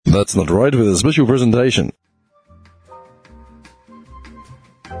That's Not Right with a special presentation.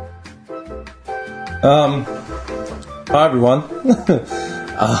 Hi everyone.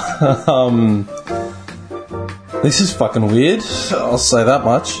 This is fucking weird. I'll say that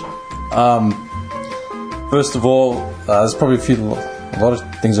much. First of all, there's probably a lot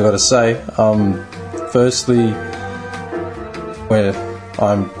of things I've got to say. Firstly, where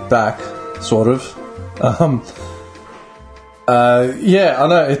I'm back, sort of. Yeah, I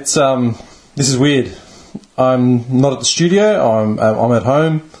know it's this is weird. I'm not at the studio. I'm at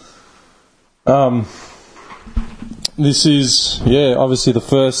home. This is obviously the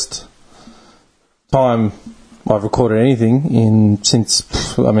first time I've recorded anything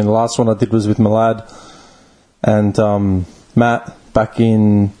the last one I did was with my lad and Matt back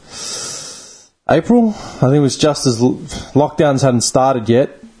in April. I think it was just as lockdowns hadn't started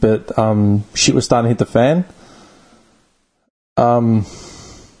yet, but shit was starting to hit the fan. I'm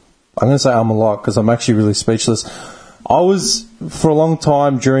going to say a lot because I'm actually really speechless. For a long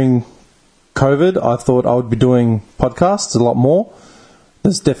time during COVID, I thought I would be doing podcasts a lot more.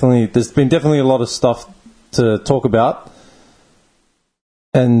 There's been a lot of stuff to talk about,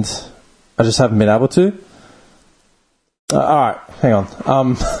 and I just haven't been able to. Alright, hang on.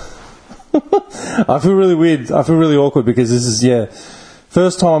 I feel really weird. I feel really awkward because this is,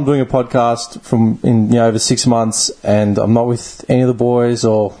 first time I'm doing a podcast in over 6 months, and I'm not with any of the boys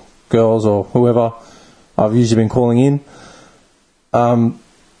or girls or whoever I've usually been calling in. I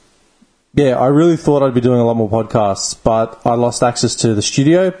really thought I'd be doing a lot more podcasts, but I lost access to the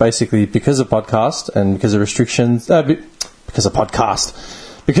studio basically because of podcast and because of restrictions, because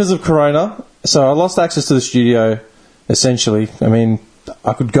of Corona. So I lost access to the studio, essentially. I mean,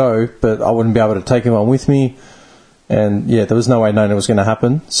 I could go, but I wouldn't be able to take anyone with me. And there was no way knowing it was going to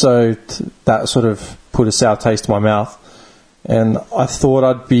happen. So that sort of put a sour taste in my mouth. And I thought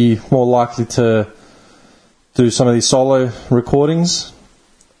I'd be more likely to do some of these solo recordings.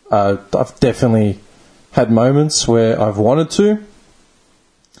 I've definitely had moments where I've wanted to,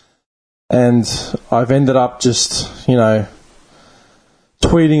 and I've ended up just,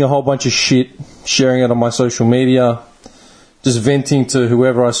 tweeting a whole bunch of shit, sharing it on my social media, just venting to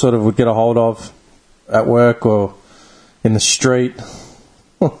whoever I sort of would get a hold of at work or in the street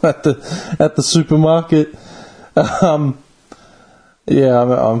or at the supermarket. I'm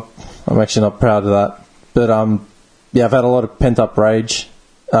actually not proud of that, but I've had a lot of pent up rage.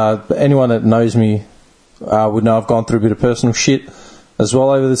 Anyone that knows me would know I've gone through a bit of personal shit as well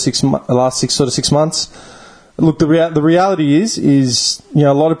over the last 6 months. Look, the reality is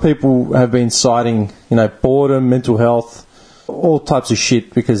a lot of people have been citing boredom, mental health, all types of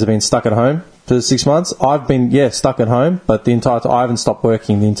shit because they've been stuck at home for 6 months. I've been stuck at home, but the entire time I haven't stopped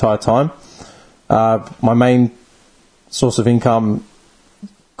working the entire time. My main source of income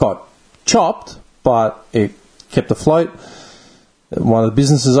got chopped, but it kept afloat. One of the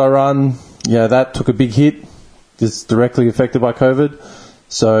businesses I run, that took a big hit. It's directly affected by COVID.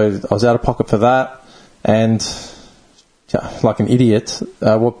 So I was out of pocket for that. And like an idiot,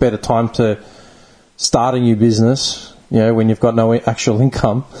 what better time to start a new business, when you've got no actual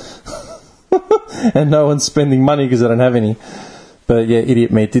income and no one's spending money because they don't have any. But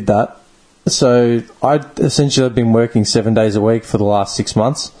idiot me did that. So I essentially have been working 7 days a week for the last 6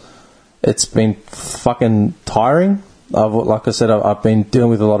 months. It's been fucking tiring. Like I said, I've been dealing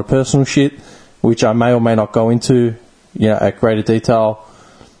with a lot of personal shit, which I may or may not go into, at greater detail.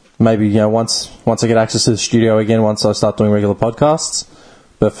 Maybe, once I get access to the studio again, once I start doing regular podcasts.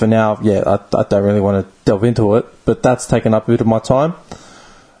 But for now, I don't really want to delve into it. But that's taken up a bit of my time.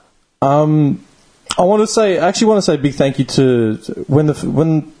 I want to say a big thank you to I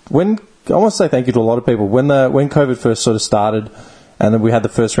want to say thank you to a lot of people when COVID first sort of started, and then we had the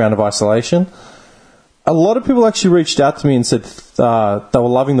first round of isolation. A lot of people actually reached out to me and said they were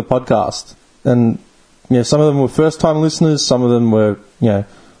loving the podcast. And, some of them were first-time listeners, some of them were,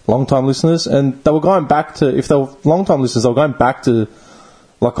 long-time listeners. And they were going back to, if they were long-time listeners, they were going back to,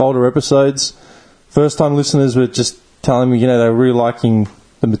 like, older episodes. First-time listeners were just telling me, they were really liking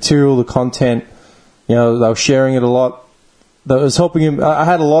the material, the content. They were sharing it a lot. That was helping him. I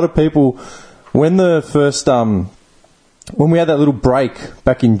had a lot of people, when the first, when we had that little break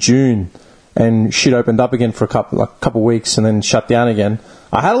back in June, and shit opened up again for a couple of weeks and then shut down again,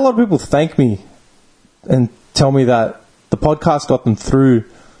 I had a lot of people thank me and tell me that the podcast got them through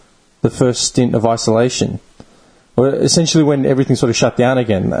the first stint of isolation. Or essentially when everything sort of shut down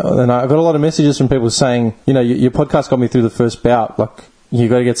again. And I got a lot of messages from people saying, your podcast got me through the first bout. Like, you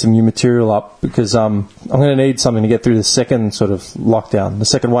got to get some new material up because I'm going to need something to get through the second sort of lockdown, the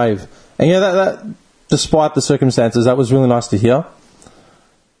second wave. And that despite the circumstances, that was really nice to hear.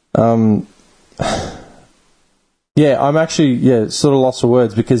 Yeah, I'm actually sort of lost for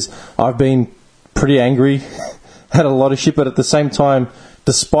words because I've been pretty angry, had a lot of shit, but at the same time,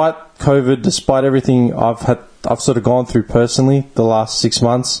 despite COVID, despite everything I've sort of gone through personally the last 6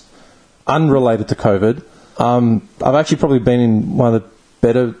 months, unrelated to COVID, I've actually probably been in one of the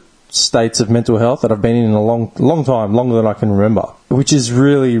better states of mental health that I've been in a long time, longer than I can remember, which is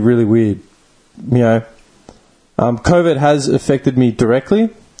really, really weird. You know, COVID has affected me directly.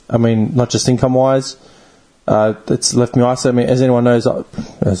 I mean, not just income-wise. It's left me isolated. I mean, as anyone knows,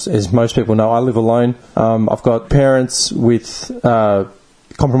 as most people know, I live alone. I've got parents with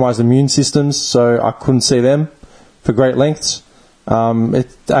compromised immune systems, so I couldn't see them for great lengths.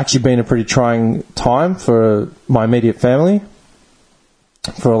 It's actually been a pretty trying time for my immediate family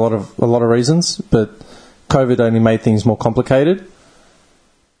for a lot of reasons, but COVID only made things more complicated.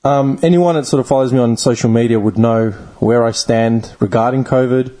 Anyone that sort of follows me on social media would know where I stand regarding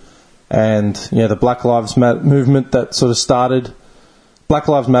COVID and, you know, the Black Lives Matter movement that sort of started. Black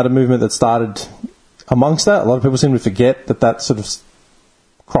Lives Matter movement that started amongst that. A lot of people seem to forget that sort of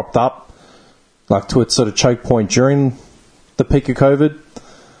cropped up, like, to its sort of choke point during the peak of COVID.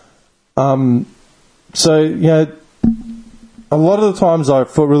 So, you know, a lot of the times I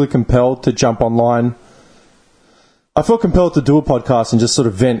felt really compelled to jump online. I felt compelled to do a podcast and just sort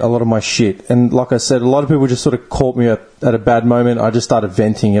of vent a lot of my shit. And like I said, a lot of people just sort of caught me at a bad moment. I just started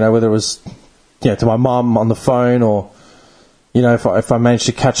venting, you know, whether it was, you know, to my mum on the phone or, you know, if I managed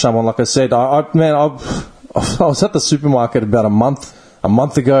to catch someone, like I said. I was at the supermarket about a month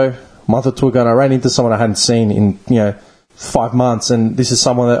or two ago, and I ran into someone I hadn't seen in, you know, 5 months. And this is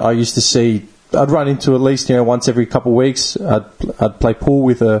someone that I used to see, I'd run into at least, you know, once every couple of weeks. I'd play pool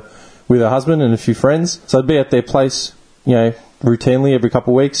with her husband and a few friends. So I'd be at their place, you know, routinely every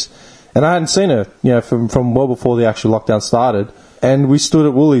couple of weeks. And I hadn't seen her, you know, from well before the actual lockdown started. And we stood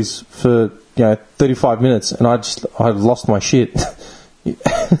at Woolies for, you know, 35 minutes, and I lost my shit.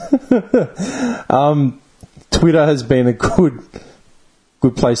 Twitter has been a good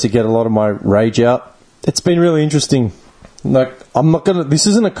place to get a lot of my rage out. It's been really interesting. Like, this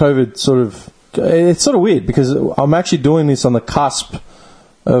isn't a COVID sort of, it's sort of weird because I'm actually doing this on the cusp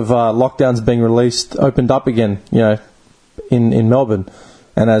of lockdowns being opened up again, you know, in Melbourne.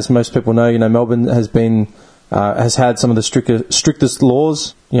 And as most people know, you know, Melbourne has had some of the strictest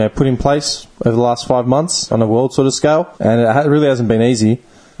laws, you know, put in place over the last 5 months on a world sort of scale. And it really hasn't been easy.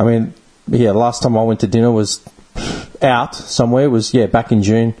 I mean, yeah, last time I went to dinner was out somewhere, was, yeah, back in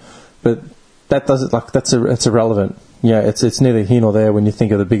June. But that doesn't, like, it's irrelevant. Yeah, it's neither here nor there when you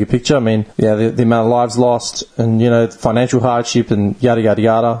think of the bigger picture. I mean, yeah, the amount of lives lost and, you know, financial hardship and yada, yada,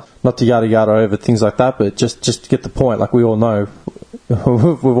 yada. Not to yada, yada over things like that, but just to get the point, like we all know,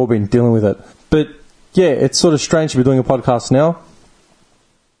 we've all been dealing with it. But, yeah, it's sort of strange to be doing a podcast now.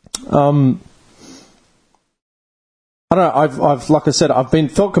 I don't know, I've like I said, I've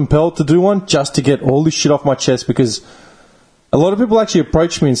felt compelled to do one just to get all this shit off my chest because a lot of people actually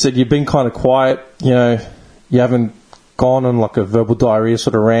approached me and said, you've been kind of quiet, you know, you haven't gone on like a verbal diarrhea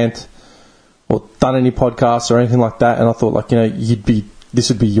sort of rant or done any podcasts or anything like that. And I thought, like, you know, this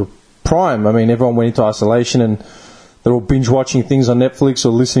would be your prime. I mean, everyone went into isolation and they're all binge watching things on Netflix or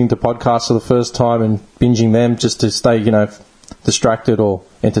listening to podcasts for the first time and binging them just to stay, you know, distracted or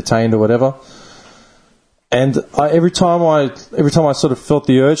entertained or whatever. And every time I sort of felt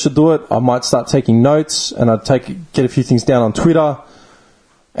the urge to do it, I might start taking notes and I'd get a few things down on Twitter,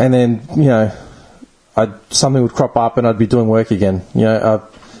 and then, you know, something would crop up and I'd be doing work again. You know,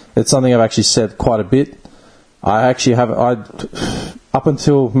 it's something I've actually said quite a bit. I actually have, up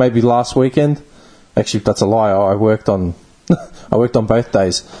until maybe last weekend, actually that's a lie, I worked on both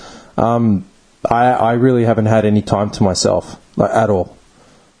days. I really haven't had any time to myself, like, at all.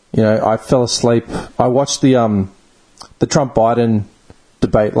 You know, I fell asleep. I watched the Trump-Biden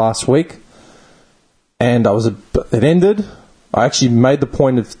debate last week, and it ended. I actually made the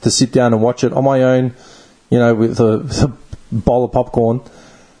point to sit down and watch it on my own, you know, with a bowl of popcorn,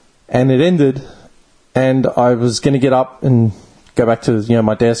 and it ended, and I was going to get up and go back to, you know,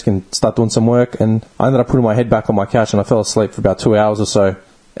 my desk and start doing some work, and I ended up putting my head back on my couch, and I fell asleep for about 2 hours or so.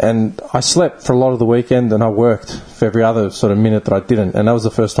 And I slept for a lot of the weekend, and I worked for every other sort of minute that I didn't, and that was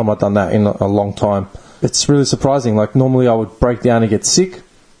the first time I'd done that in a long time. It's really surprising. Like, normally I would break down and get sick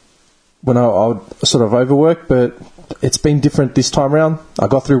when I would sort of overwork, but it's been different this time around. I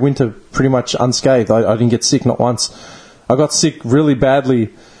got through winter pretty much unscathed. I didn't get sick, not once. I got sick really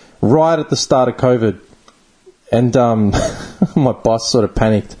badly right at the start of COVID, and my boss sort of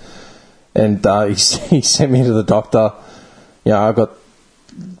panicked, and he sent me to the doctor. You know, I got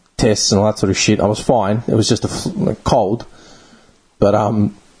tests and all that sort of shit. I was fine. It was just a cold, but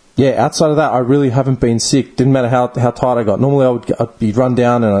yeah, outside of that, I really haven't been sick. Didn't matter how tired I got. Normally, I'd be run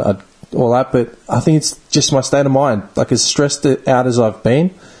down and I'd all that, but I think it's just my state of mind. Like, as stressed out as I've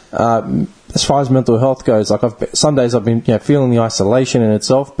been, as far as mental health goes, like some days I've been feeling the isolation in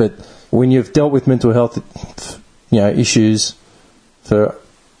itself, but when you've dealt with mental health issues for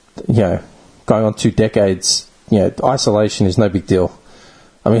going on 2 decades, isolation is no big deal.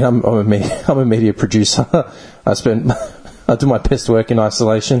 I mean, I'm a media producer. I do my best work in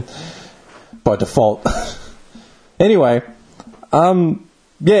isolation by default. Anyway,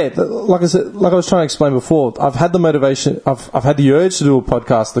 like I said, like I was trying to explain before, I've had the motivation, I've had the urge to do a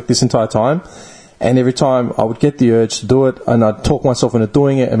podcast like this entire time, and every time I would get the urge to do it, and I'd talk myself into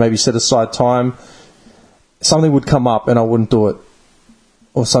doing it, and maybe set aside time, something would come up and I wouldn't do it,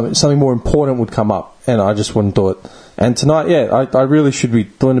 or something more important would come up and I just wouldn't do it. And tonight, I really should be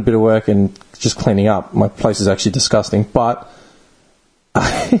doing a bit of work and just cleaning up. My place is actually disgusting, but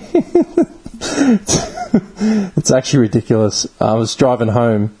it's actually ridiculous. I was driving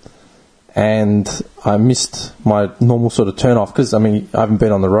home and I missed my normal sort of turn off because, I mean, I haven't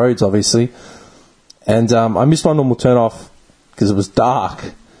been on the roads, obviously. And I missed my normal turn off because it was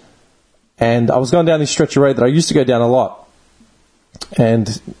dark. And I was going down this stretch of road that I used to go down a lot.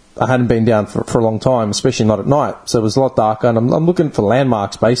 And I hadn't been down for a long time, especially not at night. So it was a lot darker, and I'm looking for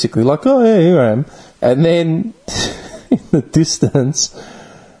landmarks, basically, like, oh, yeah, here I am. And then in the distance,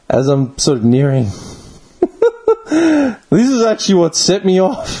 as I'm sort of nearing, this is actually what set me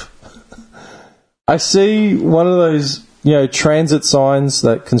off. I see one of those, transit signs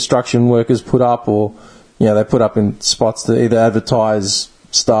that construction workers put up, or, they put up in spots to either advertise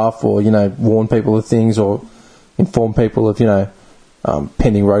stuff or, warn people of things or inform people of,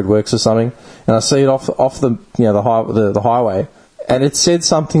 pending roadworks or something, and I see it off the highway, and it said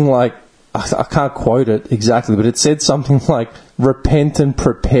something like, I can't quote it exactly, but it said something like, repent and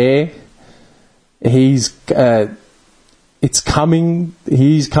prepare. He's coming,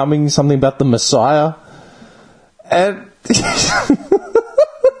 something about the Messiah, and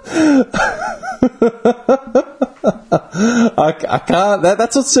I can't,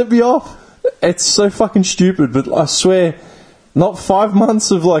 that's what set me off. It's so fucking stupid, but I swear, not 5 months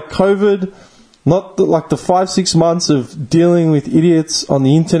of like COVID, not the 5-6 months of dealing with idiots on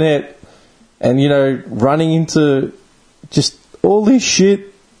the internet and, running into just all this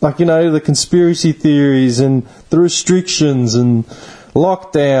shit, like, the conspiracy theories and the restrictions and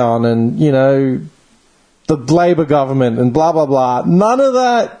lockdown and, the Labour government and blah, blah, blah. None of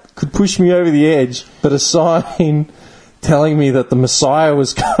that could push me over the edge, but a sign telling me that the Messiah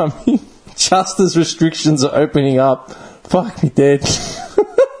was coming just as restrictions are opening up. Fuck me dead.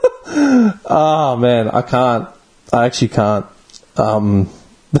 Oh, man, I can't. I actually can't. Whew,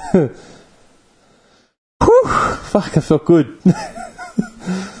 fuck, I felt good.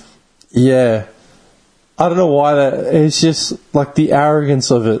 Yeah. I don't know why that. It's just like the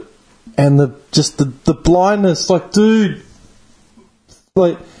arrogance of it and the blindness. Like, dude,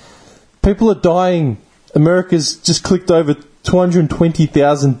 like, people are dying. America's just clicked over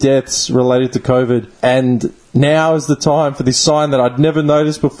 220,000 deaths related to COVID, and now is the time for this sign that I'd never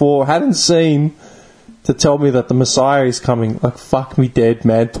noticed before, hadn't seen, to tell me that the Messiah is coming. Like, fuck me dead,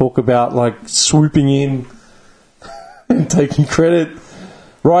 man. Talk about, like, swooping in and taking credit,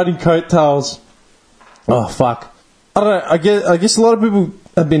 riding coattails. Oh, fuck. I don't know, I guess a lot of people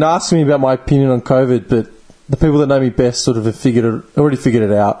have been asking me about my opinion on COVID, but the people that know me best sort of have already figured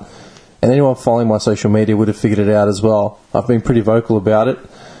it out. And anyone following my social media would have figured it out as well. I've been pretty vocal about it.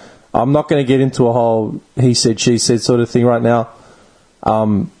 I'm not going to get into a whole he said, she said sort of thing right now. I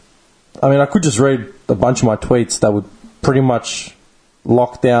mean, I could just read a bunch of my tweets that would pretty much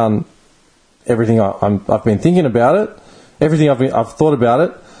lock down everything I've been thinking about it, everything I've thought about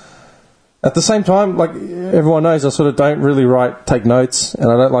it. At the same time, like everyone knows, I sort of don't really take notes, and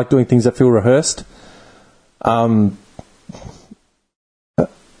I don't like doing things that feel rehearsed.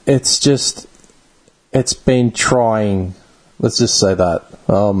 It's been trying. Let's just say that.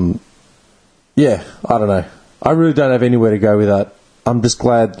 Yeah, I don't know. I really don't have anywhere to go with that. I'm just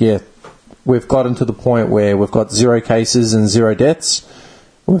glad, we've gotten to the point where we've got 0 cases and 0 deaths.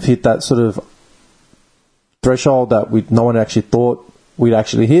 We've hit that sort of threshold that no one actually thought we'd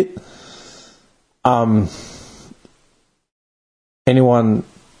actually hit. Anyone...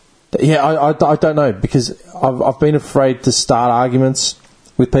 Yeah, I don't know, because I've been afraid to start arguments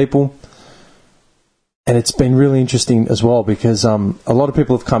with people, and it's been really interesting as well because a lot of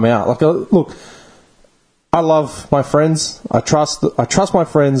people have come out. Like, look, I love my friends. I trust my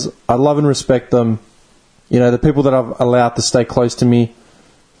friends. I love and respect them. The people that I've allowed to stay close to me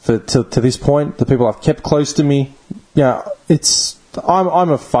to this point, the people I've kept close to me. It's I'm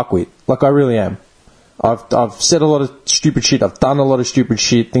a fuckwit. Like, I really am. I've said a lot of stupid shit. I've done a lot of stupid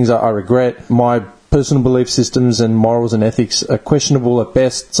shit, things I regret. My personal belief systems and morals and ethics are questionable at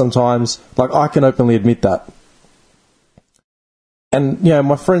best sometimes. Like, I can openly admit that. And,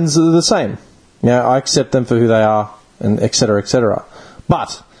 my friends are the same. I accept them for who they are, and et cetera, et cetera.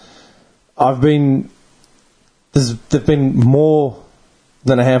 But there've been more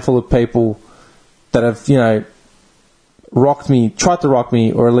than a handful of people that have, tried to rock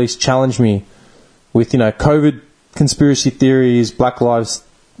me, or at least challenge me with, COVID conspiracy theories, Black Lives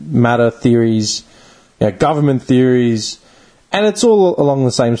Matter theories, government theories, and it's all along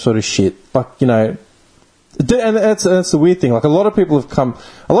the same sort of shit. Like, and that's the weird thing. Like, a lot of people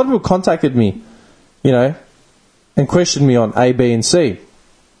contacted me, and questioned me on A, B, and C.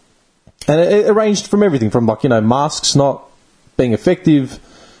 And it ranged from everything from, like, masks not being effective,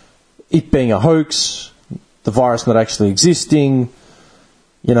 it being a hoax, the virus not actually existing,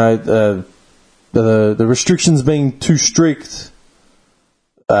 the restrictions being too strict,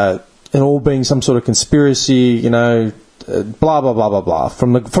 and all being some sort of conspiracy, blah, blah, blah, blah, blah,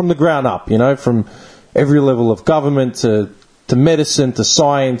 from the ground up, from every level of government to medicine, to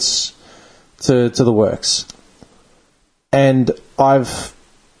science, to the works. And I've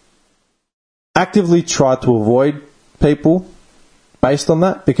actively tried to avoid people based on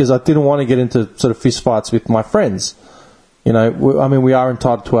that, because I didn't want to get into sort of fistfights with my friends. We are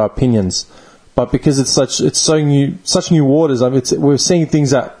entitled to our opinions, but because it's such new waters. We're seeing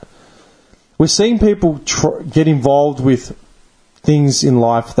people get involved with things in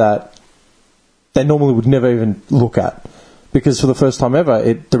life that they normally would never even look at, because for the first time ever,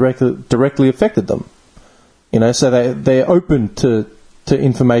 it directly affected them. So they're open to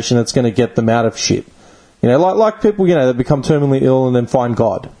information that's going to get them out of shit. Like people, that become terminally ill and then find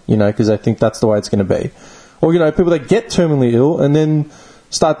God, because they think that's the way it's going to be. Or, people that get terminally ill and then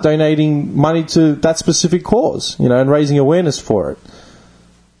start donating money to that specific cause, and raising awareness for it.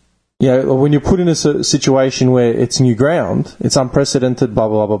 When you're put in a situation where it's new ground, it's unprecedented, blah,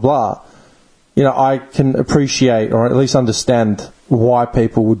 blah, blah, blah, I can appreciate, or at least understand, why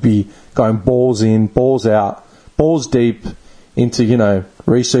people would be going balls in, balls out, balls deep into,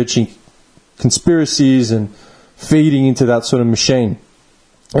 researching conspiracies and feeding into that sort of machine.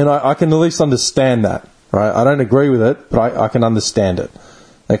 And I can at least understand that, right? I don't agree with it, but I can understand it,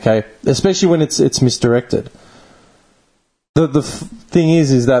 okay? Especially when it's misdirected. The thing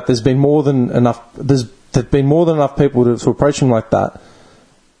is that there's been more than enough people to approach him like that,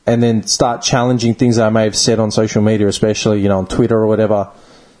 and then start challenging things that I may have said on social media, especially, on Twitter or whatever.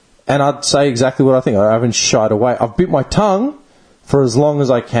 And I'd say exactly what I think. I haven't shied away. I've bit my tongue for as long as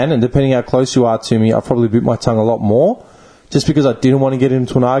I can, and depending how close you are to me, I've probably bit my tongue a lot more, just because I didn't want to get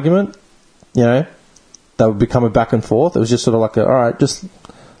into an argument, that would become a back and forth. It was just sort of like, all right, just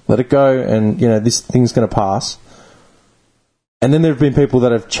let it go, and, this thing's going to pass. And then there have been people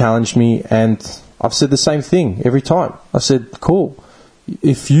that have challenged me, and I've said the same thing every time. I said, cool.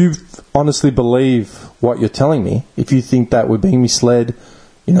 If you honestly believe what you're telling me, if you think that we're being misled,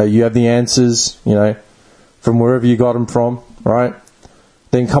 you have the answers, from wherever you got them from, right?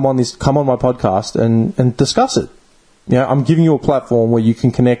 Then come on my podcast and discuss it. I'm giving you a platform where you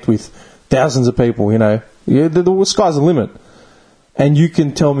can connect with thousands of people. The sky's the limit, and you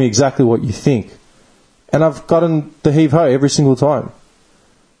can tell me exactly what you think. And I've gotten the heave-ho every single time,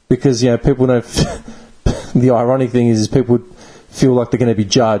 because people know. The ironic thing is people feel like they're going to be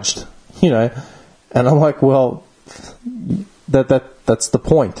judged, and I'm like, well, that's the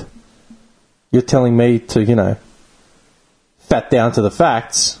point. You're telling me to, fat down to the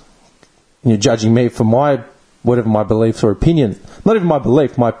facts, and you're judging me for my beliefs or opinion. Not even my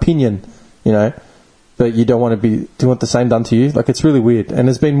belief, my opinion, but you don't want the same done to you. Like, it's really weird. And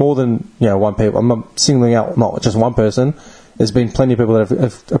there's been more than, one people. I'm not singling out, not just one person. There's been plenty of people that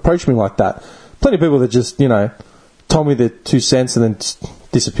have approached me like that. Plenty of people that just, told me their 2 cents and then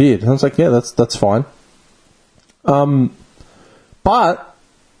disappeared. And I was like, yeah, that's fine. But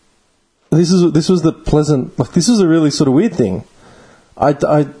this was the pleasant, like, this was a really sort of weird thing.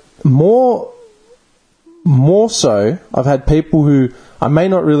 More so, I've had people who I may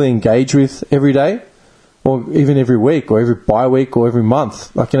not really engage with every day, or even every week, or every bi-week, or every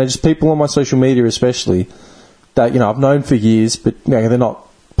month. Like, just people on my social media especially, that, I've known for years, but, they're not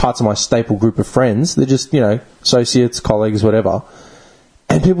parts of my staple group of friends. They're just, associates, colleagues, whatever.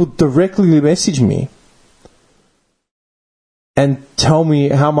 And people directly message me and tell me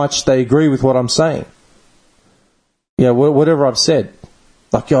how much they agree with what I'm saying. Whatever I've said.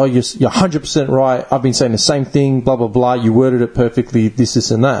 Like, you're 100% right. I've been saying the same thing, blah, blah, blah. You worded it perfectly, this,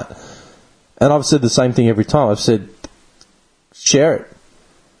 and that. And I've said the same thing every time. I've said, share it.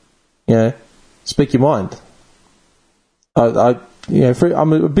 You know, speak your mind.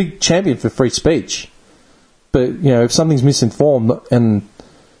 I'm a big champion for free speech, but you know, if something's misinformed and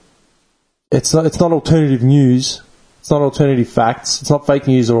it's not alternative news, it's not alternative facts, it's not fake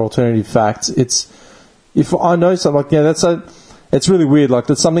news or alternative facts. It's if I know something like it's really weird. Like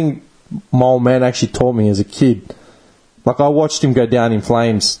that's something my old man actually taught me as a kid. Like I watched him go down in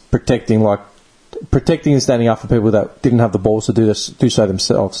flames, protecting and standing up for people that didn't have the balls to do so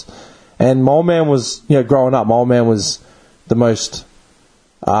themselves. And my old man was, you know, growing up, my old man was the most.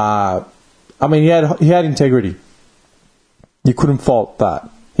 He had integrity. You couldn't fault that.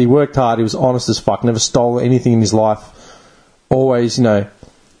 He worked hard. He was honest as fuck. Never stole anything in his life. Always, you know,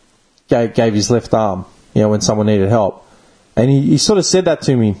 gave his left arm, you know, when someone needed help. And he sort of said that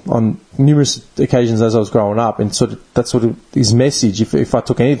to me on numerous occasions as I was growing up. And that's sort of his message, if I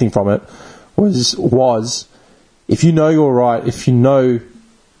took anything from it, was if you know you're right, if you know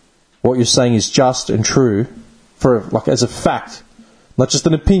what you're saying is just and true, as a fact, not just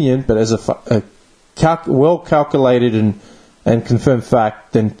an opinion, but as a well calculated and confirmed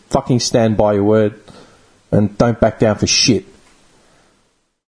fact, then fucking stand by your word and don't back down for shit.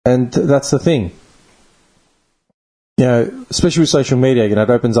 And that's the thing. You know, especially with social media, you know, it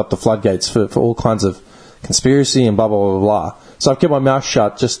opens up the floodgates for all kinds of conspiracy and blah, blah, blah, blah. So I've kept my mouth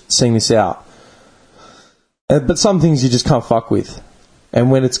shut just seeing this out. But some things you just can't fuck with. And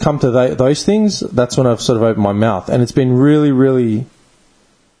when it's come to those things, that's when I've sort of opened my mouth. And it's been really, really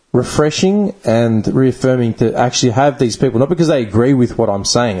refreshing and reaffirming to actually have these people, not because they agree with what I'm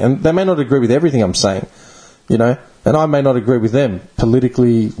saying, and they may not agree with everything I'm saying, you know, and I may not agree with them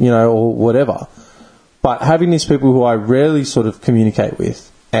politically, you know, or whatever. But having these people who I rarely sort of communicate with,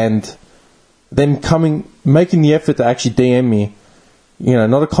 and them making the effort to actually DM me, you know,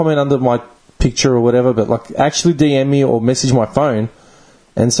 not a comment under my picture or whatever, but like actually DM me or message my phone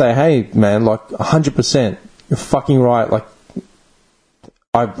and say, hey man, like 100%, you're fucking right, like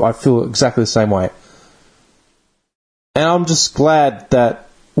I feel exactly the same way. And I'm just glad that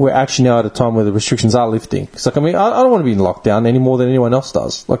we're actually now at a time where the restrictions are lifting. Because like, I mean, I don't want to be in lockdown any more than anyone else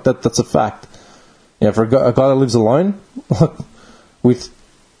does. Like that's a fact. You know, for a guy that lives alone, with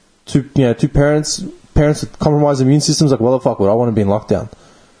two parents with compromised immune systems, like, well, the fuck would I want to be in lockdown?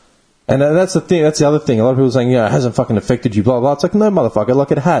 And that's the thing. That's the other thing. A lot of people are saying, yeah, it hasn't fucking affected you, blah, blah. It's like, no, motherfucker.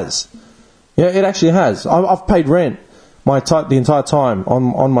 Like, it has. Yeah, it actually has. I've paid rent the entire time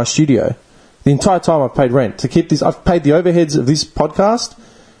on my studio. The entire time I've paid rent to keep this. I've paid the overheads of this podcast,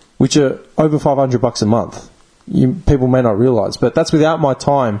 which are over $500 a month. People may not realise, but that's without my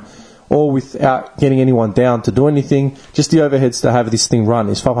time or without getting anyone down to do anything. Just the overheads to have this thing run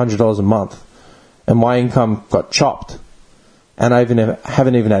is $500 a month, and my income got chopped. And I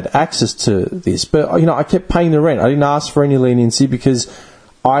haven't even had access to this. But, you know, I kept paying the rent. I didn't ask for any leniency because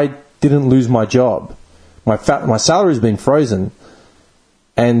I didn't lose my job. My salary's been frozen,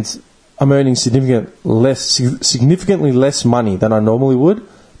 and I'm earning significantly less money than I normally would,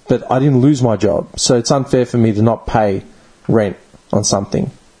 but I didn't lose my job. So it's unfair for me to not pay rent on something.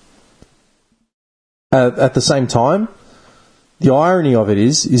 At the same time, the irony of it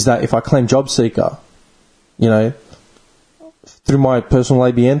is that if I claim job seeker, you know, through my personal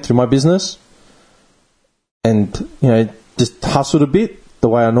ABN, through my business, and, you know, just hustled a bit the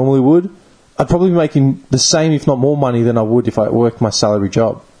way I normally would, I'd probably be making the same, if not more money than I would if I worked my salary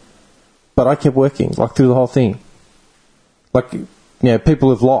job. But I kept working, like, through the whole thing. Like, you know,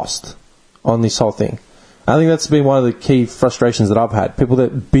 people have lost on this whole thing. I think that's been one of the key frustrations that I've had. People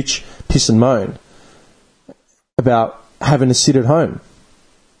that bitch, piss and moan about having to sit at home.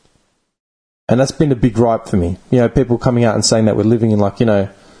 And that's been a big gripe for me. You know, people coming out and saying that we're living in, like, you know,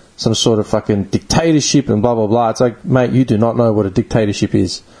 some sort of fucking dictatorship and blah, blah, blah. It's like, mate, you do not know what a dictatorship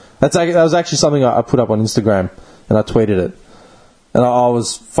is. That was actually something I put up on Instagram, and I tweeted it. And I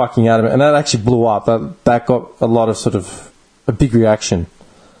was fucking out of it. And that actually blew up. That got a lot of sort of a big reaction.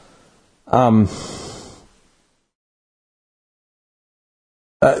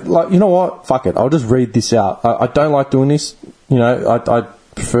 Like, you know what? Fuck it. I'll just read this out. I don't like doing this. You know, I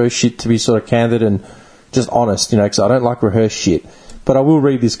prefer shit to be sort of candid and just honest, you know, because I don't like rehearsed shit. But I will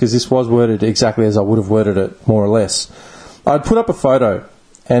read this because this was worded exactly as I would have worded it, more or less. I'd put up a photo,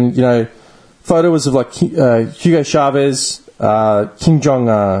 and, you know, photo was of, like, Hugo Chavez, Kim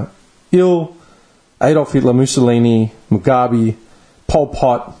Jong-il, Adolf Hitler, Mussolini, Mugabe, Pol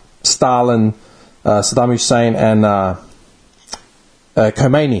Pot, Stalin, Saddam Hussein, and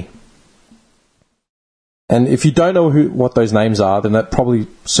Khomeini. And if you don't know what those names are, then that probably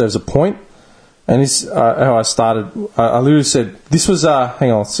serves a point. And this how I started. I literally said, this was,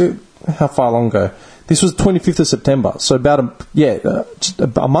 hang on, let's see how far long ago. This was 25th of September, so about just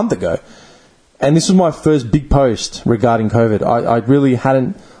a month ago. And this was my first big post regarding COVID. I really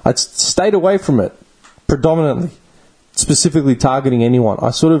I'd stayed away from it predominantly, specifically targeting anyone.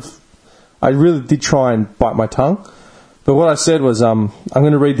 I really did try and bite my tongue. But what I said was, I'm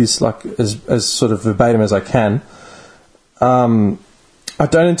going to read this like as sort of verbatim as I can. I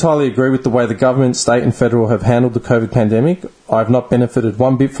don't entirely agree with the way the government, state and federal have handled the COVID pandemic. I have not benefited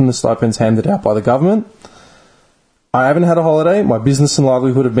one bit from the stipends handed out by the government. I haven't had a holiday. My business and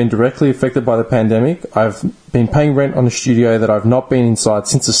livelihood have been directly affected by the pandemic. I've been paying rent on a studio that I've not been inside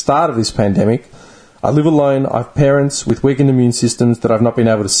since the start of this pandemic. I live alone. I have parents with weakened immune systems that I've not been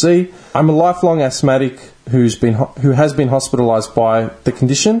able to see. I'm a lifelong asthmatic who has been hospitalised by the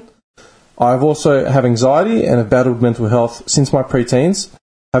condition. I also have anxiety and have battled mental health since my preteens.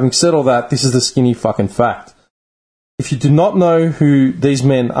 Having said all that, this is the skinny fucking fact. If you do not know who these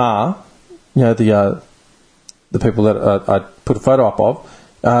men are, the people that I put a photo up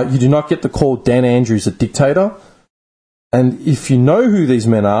of, you do not get to call Dan Andrews a dictator. And if you know who these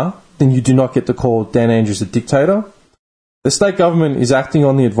men are, then you do not get to call Dan Andrews a dictator. The state government is acting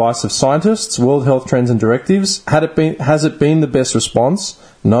on the advice of scientists, World Health Trends and Directives. Has it been the best response?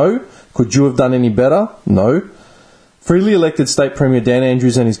 No. Could you have done any better? No. Freely elected State Premier Dan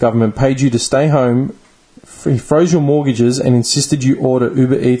Andrews and his government paid you to stay home. He froze your mortgages and insisted you order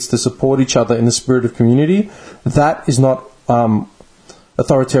Uber Eats to support each other in the spirit of community. That is not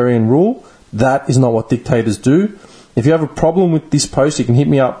authoritarian rule. That is not what dictators do. If you have a problem with this post, you can hit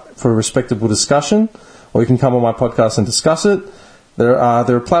me up for a respectable discussion, or you can come on my podcast and discuss it. There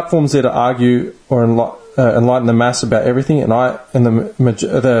are platforms there to argue or enlighten the mass about everything, everything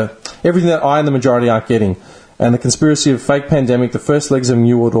that I and the majority aren't getting. And the conspiracy of fake pandemic, the first legs of a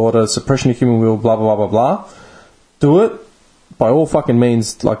new world order, suppression of human will, blah, blah, blah, blah, blah. Do it by all fucking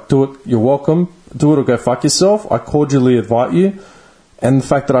means. Do it. You're welcome. Do it or go fuck yourself. I cordially invite you. And the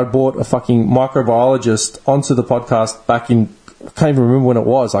fact that I brought a fucking microbiologist onto the podcast back in, I can't even remember when it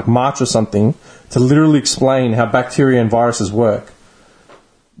was, like March or something, to literally explain how bacteria and viruses work.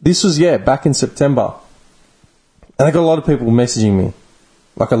 This was, back in September. And I got a lot of people messaging me.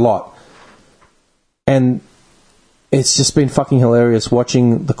 Like a lot. And it's just been fucking hilarious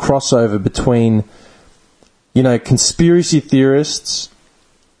watching the crossover between, conspiracy theorists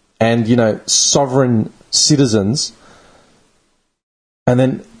and, sovereign citizens. And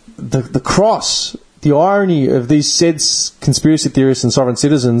then the irony of these said conspiracy theorists and sovereign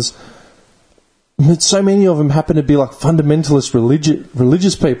citizens, so many of them happen to be like fundamentalist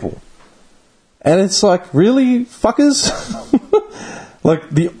religious people. And it's like, really, fuckers?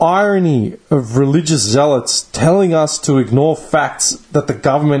 Like, the irony of religious zealots telling us to ignore facts that the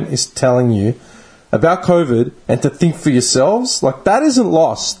government is telling you about COVID and to think for yourselves, like, that isn't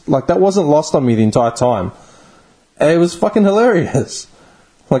lost. Like, that wasn't lost on me the entire time. And it was fucking hilarious.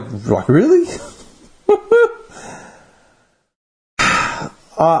 Like really?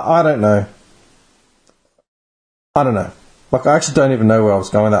 I don't know. Like, I actually don't even know where I was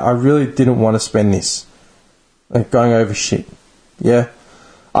going with that. I really didn't want to spend this going over shit. Yeah.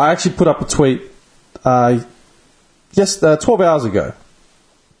 I actually put up a tweet 12 hours ago.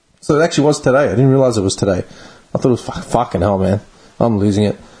 So it actually was today. I didn't realise it was today. I thought it was fucking hell, man. I'm losing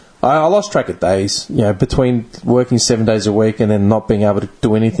it. I lost track of days, between working 7 days a week and then not being able to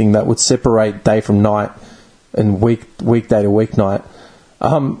do anything that would separate day from night and weekday to weeknight.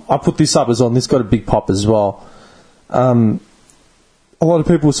 I put this up as on. This got a big pop as well. A lot of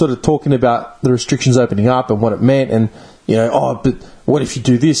people were sort of talking about the restrictions opening up and what it meant, and but what if you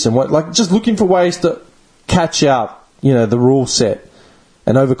do this and what? Like, just looking for ways to catch out, the rule set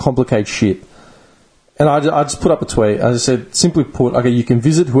and overcomplicate shit. And I just put up a tweet. I just said, simply put, okay, you can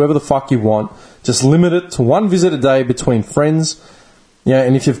visit whoever the fuck you want. Just limit it to one visit a day between friends.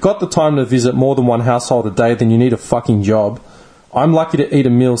 And if you've got the time to visit more than one household a day, then you need a fucking job. I'm lucky to eat a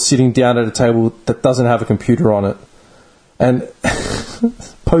meal sitting down at a table that doesn't have a computer on it. And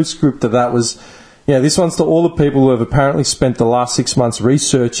postscript to that was, this one's to all the people who have apparently spent the last 6 months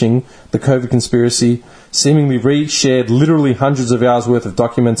researching the COVID conspiracy, seemingly re-shared literally hundreds of hours worth of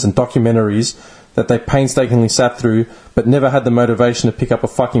documents and documentaries that they painstakingly sat through, but never had the motivation to pick up a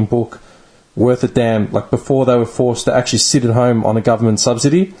fucking book worth a damn, like before they were forced to actually sit at home on a government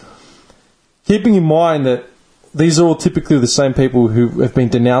subsidy. Keeping in mind that these are all typically the same people who have been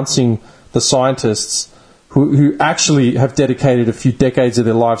denouncing the scientists who actually have dedicated a few decades of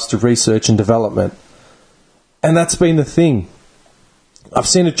their lives to research and development. And that's been the thing. I've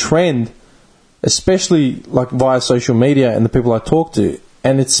seen a trend, especially like via social media and the people I talk to,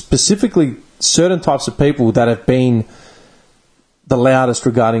 and it's specifically certain types of people that have been the loudest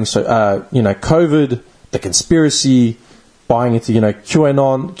regarding, COVID, the conspiracy, buying into,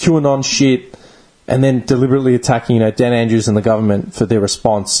 QAnon shit, and then deliberately attacking, Dan Andrews and the government for their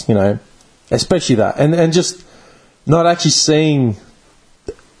response, especially that. And just not actually seeing,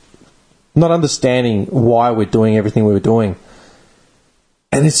 not understanding why we're doing everything we were doing.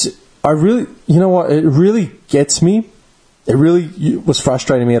 And it really gets me. It really was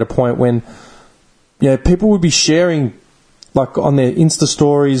frustrating me at a point when, people would be sharing, like on their Insta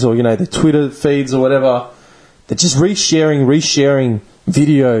stories or, their Twitter feeds or whatever, they're just resharing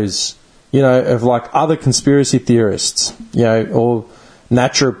videos, of like other conspiracy theorists, or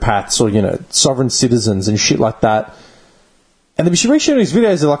naturopaths or, sovereign citizens and shit like that. And they'd be resharing these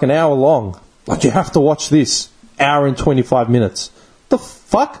videos, they're like an hour long. Like, you have to watch this, hour and 25 minutes. The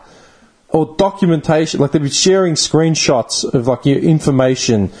fuck? Or documentation, like they'd be sharing screenshots of like your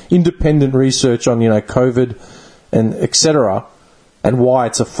information, independent research on, COVID and etc. and why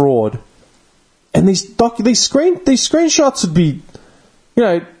it's a fraud. And these screenshots would be,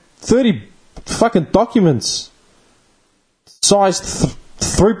 30 fucking documents, sized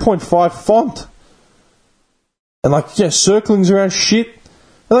 3.5 font, and like circlings around shit.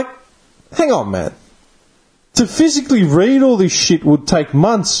 They're like, hang on, man. To physically read all this shit would take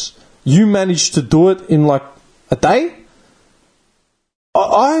months. You managed to do it in like a day?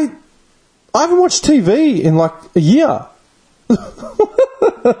 I haven't watched TV in like a year.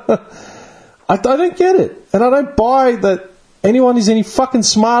 I don't get it. And I don't buy that anyone is any fucking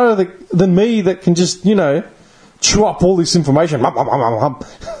smarter than me that can just, chew up all this information. And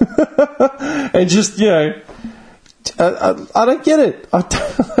just, I don't get it. I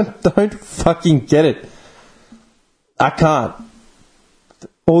don't fucking get it. I can't.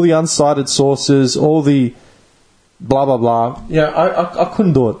 All the unsighted sources, all the blah, blah, blah. I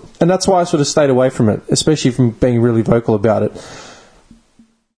couldn't do it. And that's why I sort of stayed away from it, especially from being really vocal about it.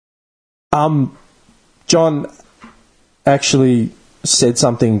 John actually said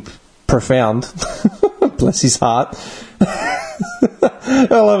something profound. Bless his heart. I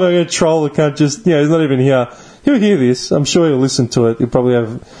love how a troll that can't just, he's not even here. He'll hear this. I'm sure he'll listen to it. He'll probably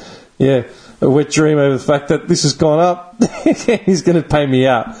have, a wet dream over the fact that this has gone up. He's going to pay me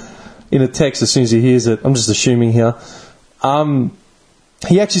out in a text as soon as he hears it. I'm just assuming here.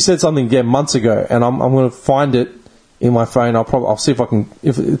 He actually said something again months ago, and I'm going to find it in my phone. I'll see if I can.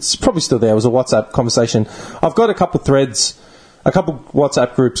 If it's probably still there. It was a WhatsApp conversation. I've got a couple of threads, a couple of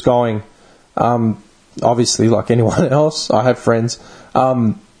WhatsApp groups going. Obviously, like anyone else, I have friends.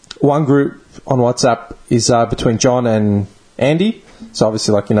 One group on WhatsApp is between John and Andy. So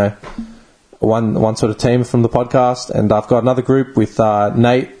obviously, one sort of team from the podcast, and I've got another group with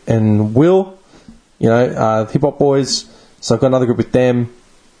Nate and Will, Hip Hop Boys. So I've got another group with them,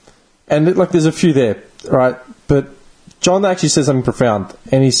 and there's a few there, right? But John actually said something profound,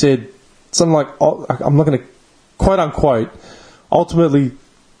 and he said something like, I'm not going to quote unquote, ultimately,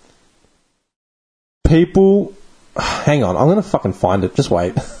 people. Hang on, I'm going to fucking find it. Just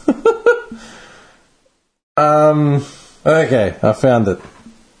wait. Okay, I found it.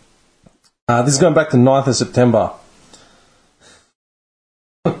 This is going back to 9th of September.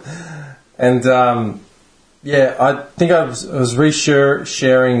 And, I think I was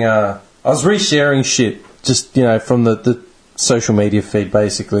resharing shit, just, from the social media feed,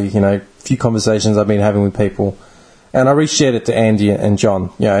 basically, a few conversations I've been having with people. And I reshared it to Andy and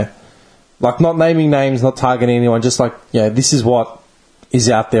John, like not naming names, not targeting anyone, just like, this is what is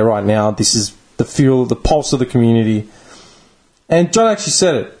out there right now. This is the fuel, the pulse of the community. And John actually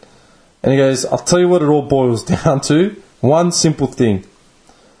said it. And he goes, I'll tell you what it all boils down to. One simple thing.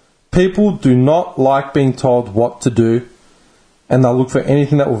 People do not like being told what to do, and they'll look for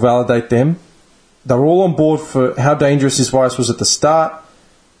anything that will validate them. They're all on board for how dangerous this virus was at the start,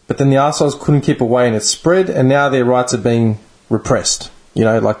 but then the arseholes couldn't keep away and it spread, and now their rights are being repressed,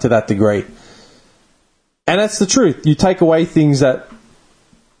 to that degree. And that's the truth. You take away things that,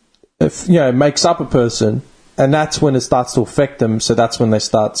 makes up a person, and that's when it starts to affect them, so that's when they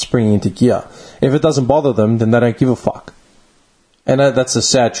start springing into gear. If it doesn't bother them, then they don't give a fuck. And that's the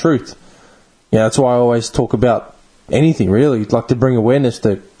sad truth. That's why I always talk about anything, really. I'd like to bring awareness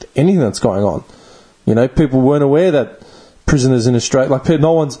to anything that's going on. People weren't aware that prisoners in Australia,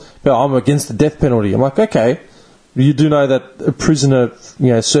 I'm against the death penalty. I'm like, okay, you do know that a prisoner,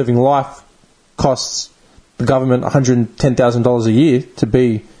 serving life costs the government $110,000 a year to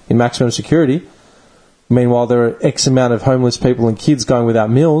be in maximum security. Meanwhile, there are X amount of homeless people and kids going without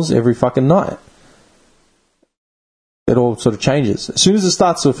meals every fucking night. It all sort of changes. As soon as it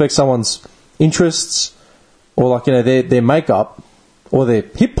starts to affect someone's interests or their makeup or their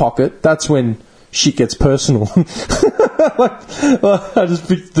hip pocket, that's when shit gets personal. I just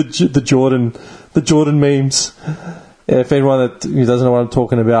picked the Jordan memes. Yeah, if anyone who doesn't know what I'm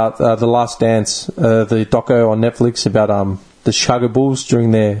talking about, The Last Dance, the doco on Netflix about the Chicago Bulls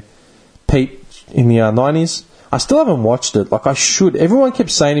during their peak in the 90s. I still haven't watched it. Like, I should. Everyone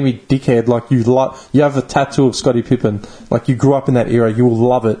kept saying to me, dickhead, like, you have a tattoo of Scottie Pippen. Like, you grew up in that era. You will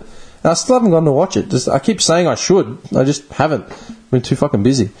love it. And I still haven't gotten to watch it. I keep saying I should. I just haven't. Been too fucking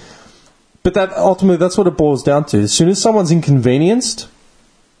busy. But ultimately, that's what it boils down to. As soon as someone's inconvenienced,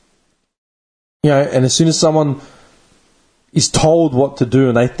 and as soon as someone is told what to do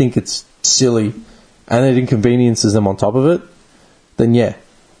and they think it's silly and it inconveniences them on top of it, then yeah,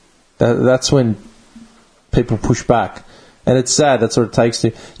 that's when people push back. And it's sad. That's what it takes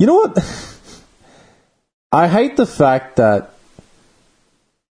to... You know what? I hate the fact that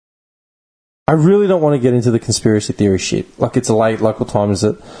I really don't want to get into the conspiracy theory shit. Like, it's late. Like, what time is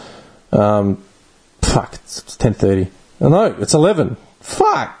it? Fuck, it's 10:30. Oh, no, it's 11.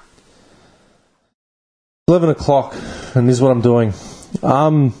 Fuck! 11 o'clock, and this is what I'm doing.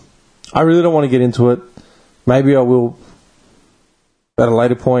 I really don't want to get into it. Maybe I will at a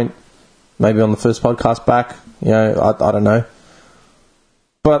later point. Maybe on the first podcast back. I don't know.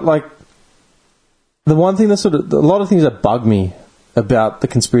 But, like, the one thing that a lot of things that bug me about the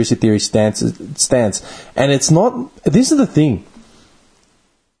conspiracy theory stance, and it's not... This is the thing.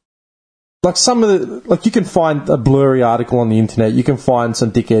 Like, you can find a blurry article on the internet. You can find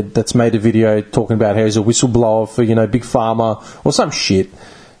some dickhead that's made a video talking about how he's a whistleblower for, Big Pharma or some shit.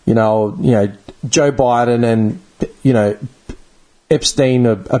 Joe Biden and, Epstein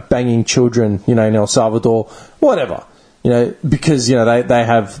are banging children, in El Salvador, whatever. Because, they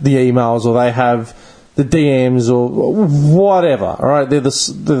have the emails or they have the DMs or whatever. All right, they're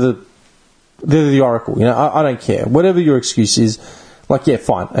the oracle. I don't care. Whatever your excuse is. Like, yeah,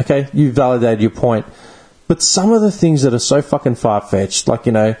 fine, okay, you validated your point. But some of the things that are so fucking far-fetched, like,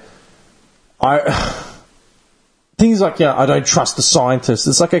 things like, I don't trust the scientists.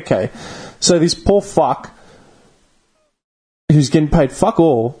 It's like, okay, so this poor fuck who's getting paid fuck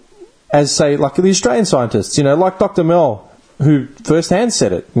all, as, say, like the Australian scientists, like Dr. Mel, who firsthand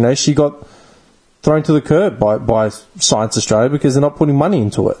said it. She got thrown to the curb by Science Australia because they're not putting money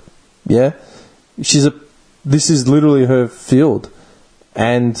into it. Yeah? This is literally her field.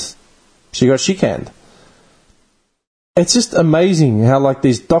 And she got shit-canned. It's just amazing how, like,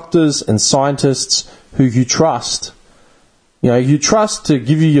 these doctors and scientists who you trust, you trust to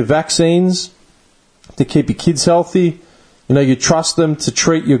give you your vaccines, to keep your kids healthy, you trust them to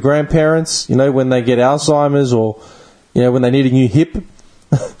treat your grandparents, when they get Alzheimer's or, when they need a new hip.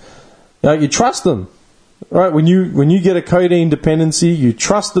 You trust them, right? When you get a codeine dependency, you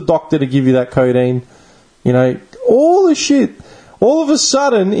trust the doctor to give you that codeine, all the shit. All of a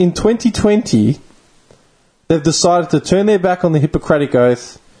sudden, in 2020, they've decided to turn their back on the Hippocratic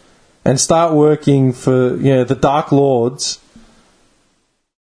Oath and start working for, the Dark Lords.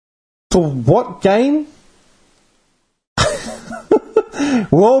 For what gain?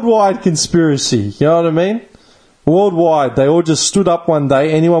 Worldwide conspiracy, you know what I mean? Worldwide, they all just stood up one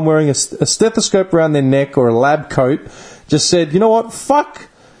day, anyone wearing a stethoscope around their neck or a lab coat, just said, you know what, fuck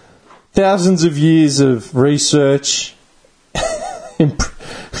thousands of years of research... and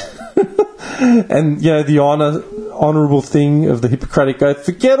the honourable thing of the Hippocratic Oath.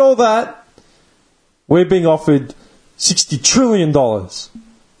 Forget all that. We're being offered $60 trillion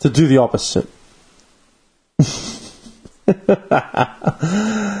to do the opposite.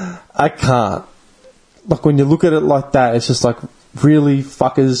 I can't. Like, when you look at it like that, it's just like, really,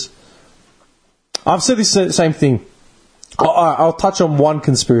 fuckers. I've said this same thing. I'll touch on one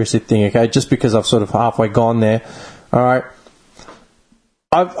conspiracy thing, okay, just because I've sort of halfway gone there. All right.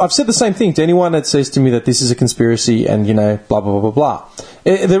 I've said the same thing to anyone that says to me that this is a conspiracy and, blah, blah, blah, blah, blah.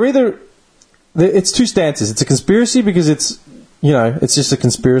 It's two stances. It's a conspiracy because it's just a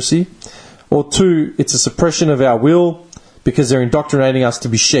conspiracy. Or two, it's a suppression of our will because they're indoctrinating us to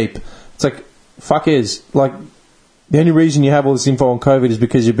be sheep. It's like, fuck is. Like, the only reason you have all this info on COVID is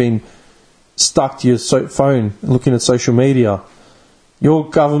because you've been stuck to your phone looking at social media. Your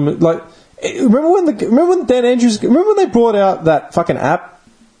government, like... Remember when Dan Andrews... Remember when they brought out that fucking app?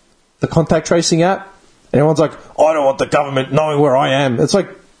 The contact tracing app? And everyone's like, I don't want the government knowing where I am. It's like,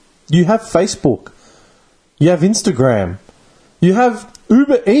 you have Facebook. You have Instagram. You have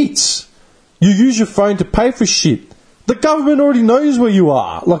Uber Eats. You use your phone to pay for shit. The government already knows where you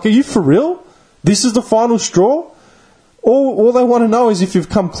are. Like, are you for real? This is the final straw? All they want to know is if you've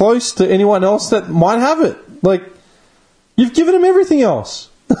come close to anyone else that might have it. Like, you've given them everything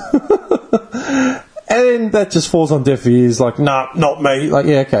else. And then that just falls on deaf ears, like, nah, not me. Like,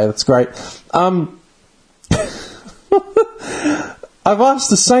 yeah, okay, that's great. I've asked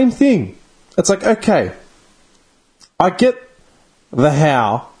the same thing. It's like, okay, I get the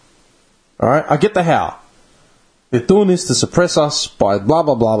how. All right, I get the how. They're doing this to suppress us by blah,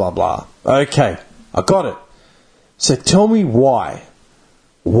 blah, blah, blah, blah. Okay, I got it. So tell me why.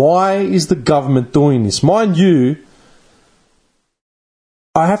 Why is the government doing this? Mind you,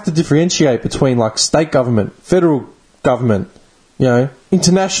 I have to differentiate between like state government, federal government,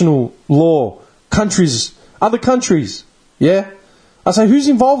 international law, countries, other countries. Yeah? I say, who's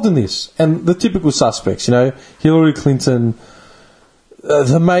involved in this? And the typical suspects, Hillary Clinton,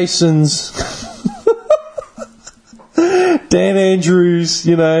 the Masons, Dan Andrews,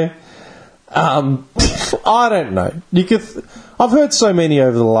 I don't know. I've heard so many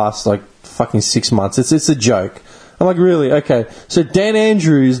over the last fucking 6 months. It's a joke. I'm like, really? Okay. So Dan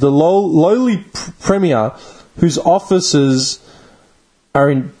Andrews, the lowly premier whose offices are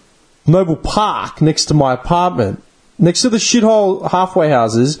in Noble Park next to my apartment, next to the shithole halfway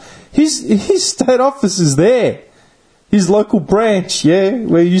houses, his state office is there. His local branch,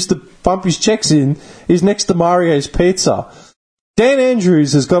 where he used to bump his checks in, is next to Mario's Pizza. Dan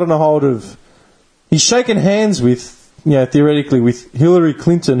Andrews has gotten a hold of... He's shaken hands with, theoretically, with Hillary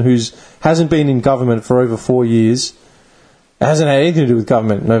Clinton, who hasn't been in government for over 4 years. It hasn't had anything to do with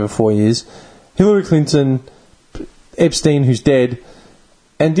government in over 4 years. Hillary Clinton, Epstein, who's dead,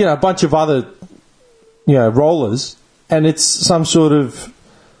 and, a bunch of other, rollers. And it's some sort of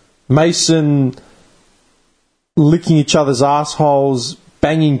Mason licking each other's assholes,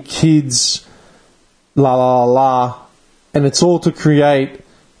 banging kids, la la la la. And it's all to create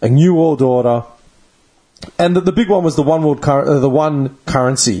a new world order. And the big one was the one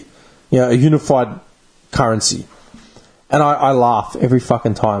currency, a unified currency. And I laugh every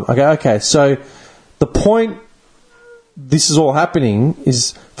fucking time. I go, okay, so the point this is all happening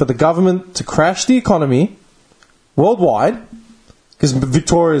is for the government to crash the economy worldwide, because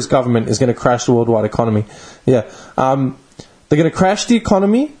Victoria's government is going to crash the worldwide economy. Yeah, they're going to crash the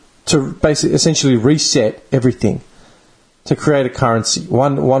economy to basically essentially reset everything to create a currency,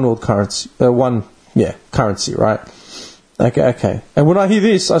 one world currency, currency, right? Okay. And when I hear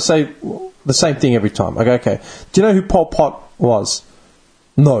this, I say the same thing every time. I go, okay, do you know who Pol Pot was?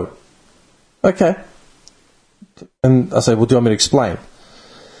 No. Okay. And I say, well, do you want me to explain?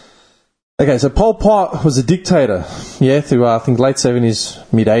 Okay, so Pol Pot was a dictator, through, I think, late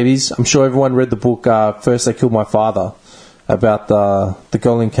 70s, mid-80s. I'm sure everyone read the book, First They Killed My Father, about the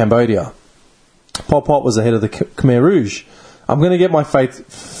girl in Cambodia. Pol Pot was the head of the Khmer Rouge. I'm going to get my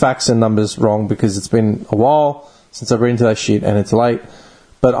facts and numbers wrong because it's been a while since I've read into that shit and it's late.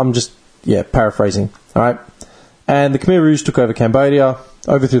 But I'm just, paraphrasing, all right? And the Khmer Rouge took over Cambodia,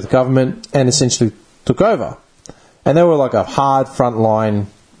 overthrew the government, and essentially took over. And they were like a hard frontline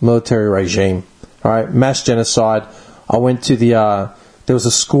military regime, all right? Mass genocide. I went to there was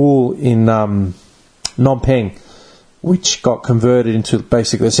a school in Phnom Penh which got converted into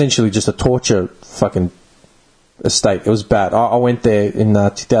essentially just a torture fucking estate. It was bad. I went there in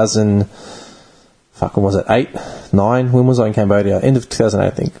 2000, was it 8, 9? When was I in Cambodia? End of 2008, I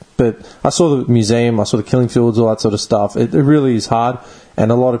think. But I saw the museum, I saw the killing fields, all that sort of stuff. It really is hard,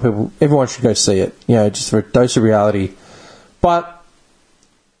 and a lot of people, everyone should go see it, just for a dose of reality. But,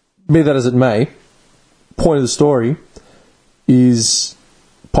 be that as it may, point of the story is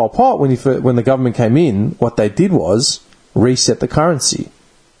Pol Pot, when the government came in, what they did was reset the currency.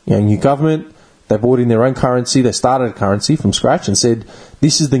 New government, they brought in their own currency, they started a currency from scratch and said,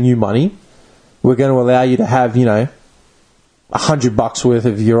 this is the new money. We're going to allow you to have, $100 worth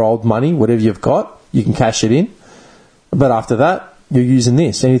of your old money, whatever you've got, you can cash it in. But after that, you're using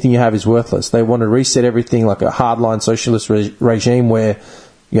this. Anything you have is worthless. They want to reset everything like a hardline socialist regime where,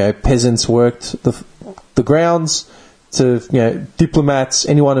 peasants worked the grounds to, diplomats,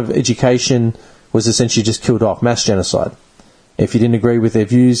 anyone of education was essentially just killed off. Mass genocide. If you didn't agree with their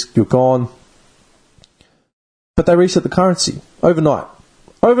views, you're gone. But they reset the currency overnight.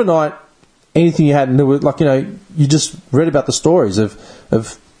 Overnight, anything you had, and there were you just read about the stories of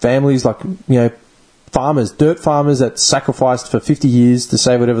families farmers, dirt farmers that sacrificed for 50 years to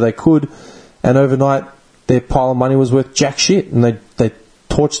save whatever they could, and overnight their pile of money was worth jack shit, and they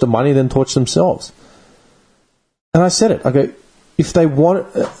torched the money, then torched themselves. And I said it. I go, if they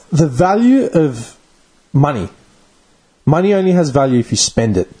want the value of money only has value if you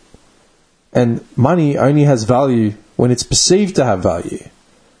spend it, and money only has value when it's perceived to have value.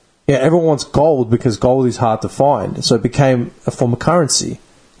 Everyone wants gold because gold is hard to find, so it became a form of currency.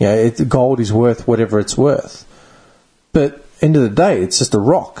 Gold is worth whatever it's worth. But end of the day, it's just a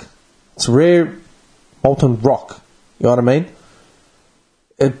rock. It's rare molten rock. You know what I mean?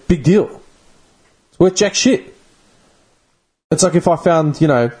 A big deal. It's worth jack shit. It's like if I found,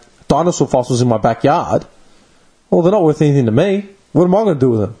 dinosaur fossils in my backyard, well, they're not worth anything to me. What am I going to do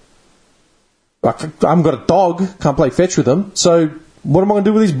with them? I haven't got a dog, can't play fetch with them, so what am I going to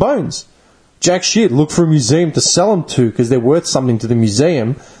do with these bones? Jack shit, look for a museum to sell them to because they're worth something to the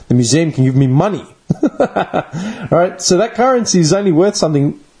museum. The museum can give me money. Alright, so that currency is only worth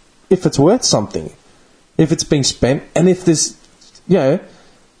something if it's worth something. If it's being spent, and if there's,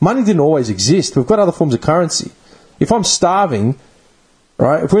 money didn't always exist. We've got other forms of currency. If I'm starving,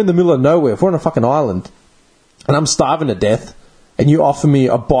 right, if we're in the middle of nowhere, if we're on a fucking island, and I'm starving to death, and you offer me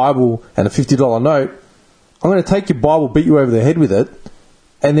a Bible and a $50 note, I'm going to take your Bible, beat you over the head with it,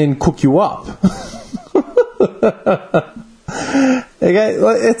 and then cook you up.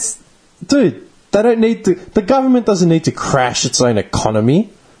 Okay, dude, they don't need to, the government doesn't need to crash its own economy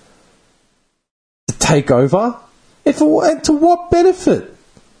to take over. To what benefit?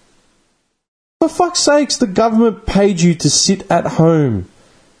 For fuck's sakes, the government paid you to sit at home.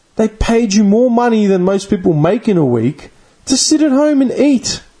 They paid you more money than most people make in a week to sit at home and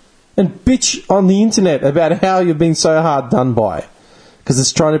eat and bitch on the internet about how you're being so hard done by. Because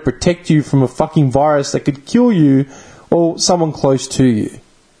it's trying to protect you from a fucking virus that could kill you or someone close to you.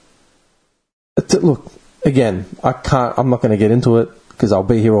 Look, again, I'm not going to get into it because I'll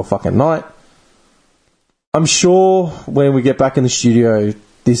be here all fucking night. I'm sure when we get back in the studio,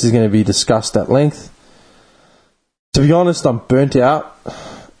 this is going to be discussed at length. To be honest, I'm burnt out,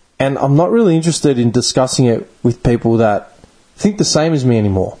 and I'm not really interested in discussing it with people that think the same as me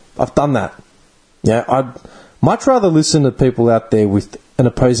anymore. I've done that. Yeah, I'd much rather listen to people out there with an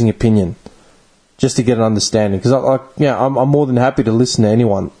opposing opinion just to get an understanding. Because I'm more than happy to listen to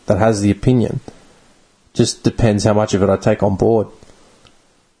anyone that has the opinion. Just depends how much of it I take on board.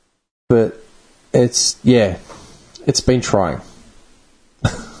 But it's been trying.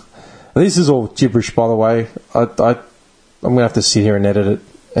 This is all gibberish, by the way. I'm going to have to sit here and edit it,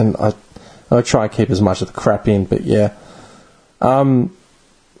 and I try and keep as much of the crap in, but yeah. On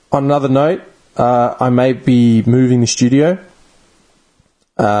another note, I may be moving the studio.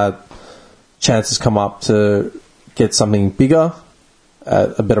 Chances come up to get something bigger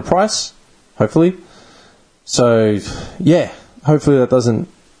at a better price, hopefully. So, yeah, hopefully that doesn't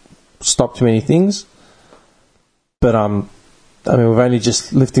stop too many things. But, we've only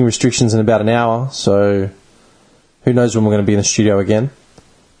just lifting restrictions in about an hour, so who knows when we're going to be in the studio again.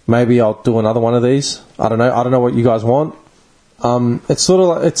 Maybe I'll do another one of these. I don't know what you guys want. It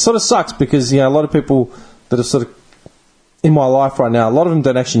sort of sucks because, a lot of people that are sort of in my life right now, a lot of them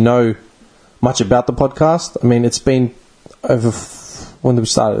don't actually know much about the podcast. I mean, it's been over, when did we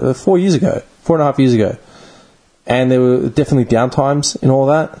start? 4.5 years ago. And there were definitely downtimes in all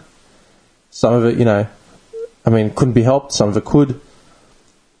that. Some of it, couldn't be helped. Some of it could.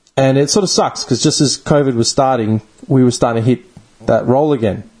 And it sort of sucks because just as COVID was starting, we were starting to hit that roll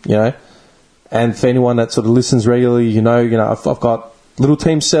again, And for anyone that sort of listens regularly, I've got little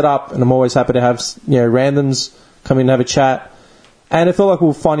teams set up, and I'm always happy to have, randoms come in and have a chat. And it felt like we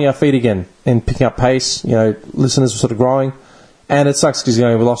were finding our feet again and picking up pace. Listeners were sort of growing. And it sucks because, we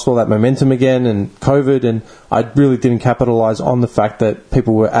lost all that momentum again and COVID, and I really didn't capitalize on the fact that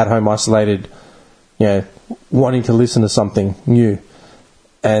people were at home isolated, wanting to listen to something new.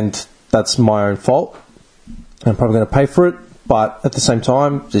 And that's my own fault. I'm probably going to pay for it. But at the same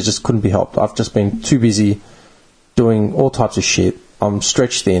time, it just couldn't be helped. I've just been too busy doing all types of shit. I'm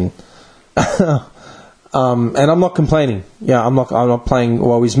stretched thin. And I'm not complaining. I'm not playing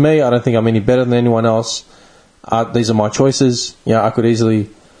woe is me. I don't think I'm any better than anyone else. These are my choices. I could easily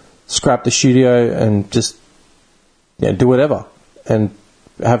scrap the studio and just do whatever and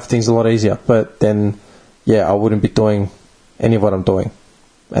have things a lot easier. But then, I wouldn't be doing any of what I'm doing.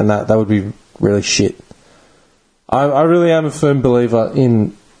 And that would be really shit. I really am a firm believer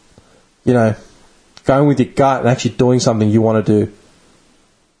in, going with your gut and actually doing something you want to do.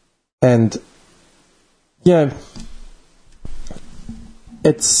 And, I've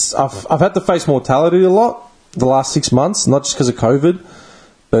had to face mortality a lot the last 6 months, not just because of COVID,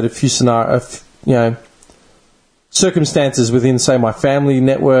 but a few circumstances within, say, my family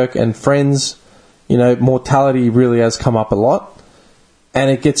network and friends. Mortality really has come up a lot, and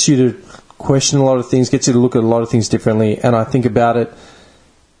it gets you to question a lot of things, gets you to look at a lot of things differently. And I think about it,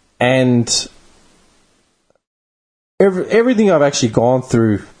 and everything I've actually gone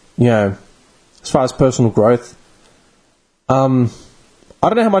through, as far as personal growth, I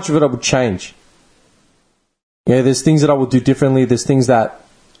don't know how much of it I would change. There's things that I would do differently. There's things that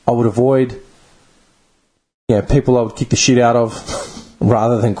I would avoid. People I would kick the shit out of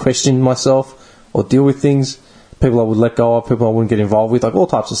rather than question myself or deal with things. People I would let go of, people I wouldn't get involved with, like all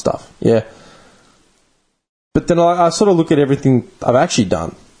types of stuff. But then I sort of look at everything I've actually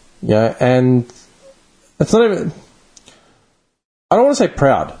done, and it's not even... I don't want to say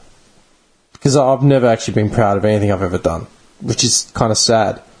proud, because I've never actually been proud of anything I've ever done, which is kind of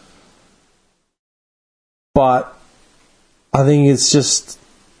sad. But I think it's just...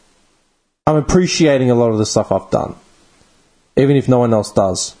 I'm appreciating a lot of the stuff I've done, even if no one else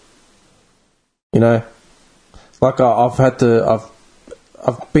does. Like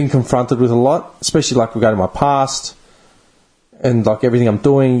I've been confronted with a lot, especially like regarding my past and like everything I'm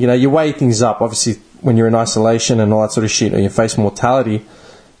doing. You weigh things up. Obviously, when you're in isolation and all that sort of shit, or you face mortality,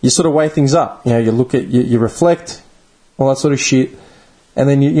 you sort of weigh things up. You look at, you reflect, all that sort of shit, and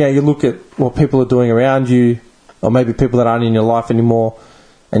then you look at what people are doing around you, or maybe people that aren't in your life anymore,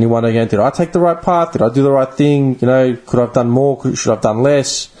 and you wonder, did I take the right path? Did I do the right thing? Could I have done more? Should I have done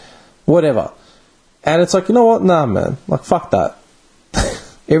less? Whatever. And it's like, you know what? Nah, man. Like, fuck that.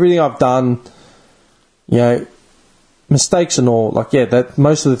 Everything I've done, mistakes and all, that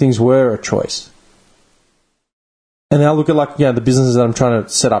most of the things were a choice. And then I look at the businesses that I'm trying to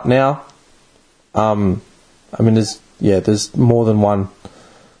set up now. There's more than one.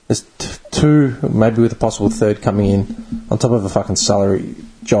 There's two, maybe with a possible third coming in on top of a fucking salary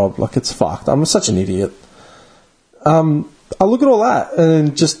job. It's fucked. I'm such an idiot. I look at all that and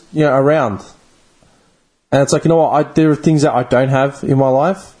then just, around. And it's like, there are things that I don't have in my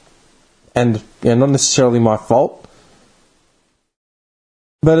life, and not necessarily my fault.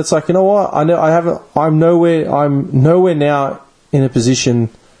 But it's like, I'm nowhere now in a position.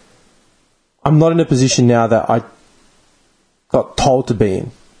 I'm not in a position now that I got told to be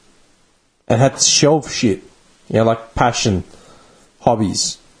in, and had to shelve shit, like passion,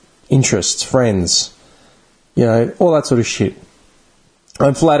 hobbies, interests, friends, all that sort of shit.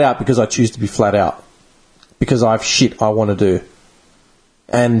 I'm flat out because I choose to be flat out. Because I have shit I want to do.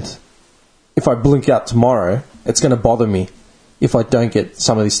 And if I blink out tomorrow, it's going to bother me if I don't get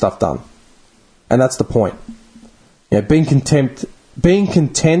some of this stuff done. And that's the point. Being content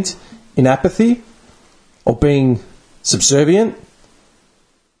in apathy, or being subservient,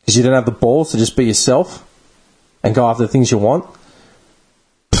 because you don't have the balls to just be yourself and go after the things you want.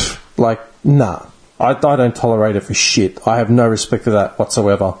 Nah. I don't tolerate it for shit. I have no respect for that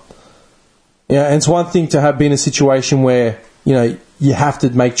whatsoever. And it's one thing to have been in a situation where, you have to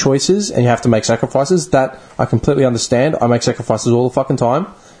make choices and you have to make sacrifices. That I completely understand. I make sacrifices all the fucking time.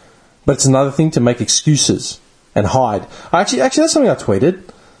 But it's another thing to make excuses and hide. Actually, that's something I tweeted.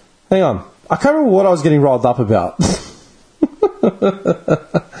 Hang on. I can't remember what I was getting riled up about.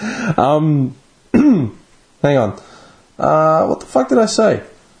 Hang on. What the fuck did I say?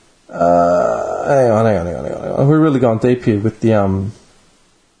 Hang on. We're really going deep here with the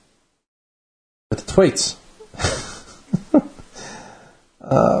tweets.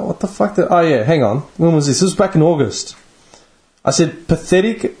 What the fuck did... Oh, yeah, hang on. When was this? This was back in August. I said,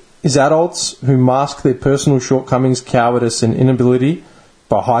 pathetic is adults who mask their personal shortcomings, cowardice, and inability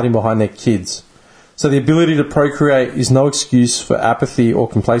by hiding behind their kids. So the ability to procreate is no excuse for apathy or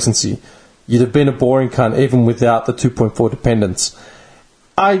complacency. You'd have been a boring cunt even without the 2.4 dependents.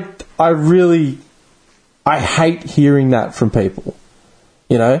 I hate hearing that from people.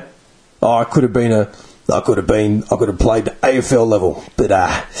 I could have played the AFL level, but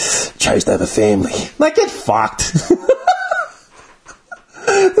chose to have a family. Get fucked.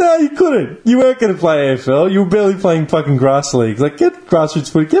 No, you couldn't. You weren't going to play AFL. You were barely playing fucking grass leagues. Get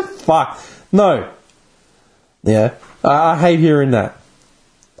grassroots footy. Get fucked. No. Yeah. I hate hearing that.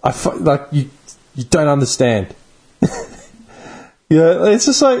 You don't understand. It's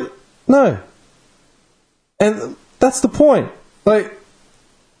just no. And that's the point.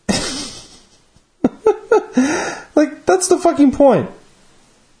 That's the fucking point.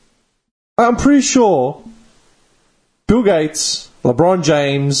 I'm pretty sure Bill Gates, LeBron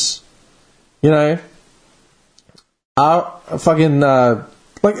James, are fucking, name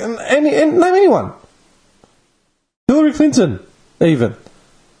anyone. Hillary Clinton, even.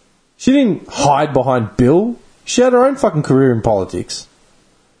 She didn't hide behind Bill. She had her own fucking career in politics.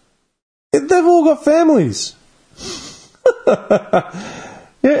 They've all got families.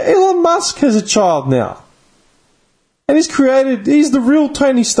 Elon Musk has a child now. And he's the real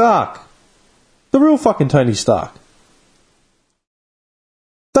Tony Stark. The real fucking Tony Stark.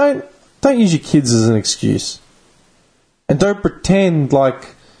 Don't use your kids as an excuse. And don't pretend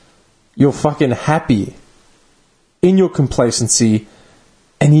like you're fucking happy in your complacency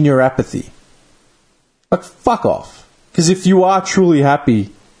and in your apathy. Fuck off. Because if you are truly happy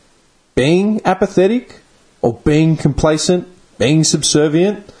being apathetic or being complacent, being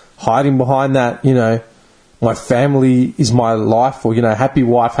subservient, hiding behind that, my family is my life, or, happy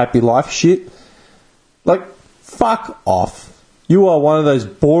wife, happy life shit, Fuck off. You are one of those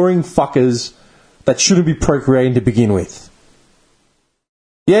boring fuckers that shouldn't be procreating to begin with.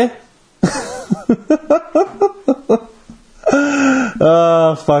 Yeah?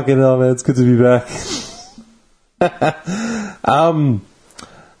 Oh, fucking hell, man. It's good to be back.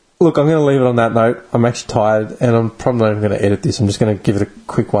 Look, I'm going to leave it on that note. I'm actually tired, and I'm probably not even going to edit this. I'm just going to give it a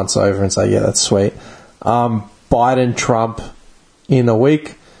quick once over and say, yeah, that's sweet. Biden, Trump in a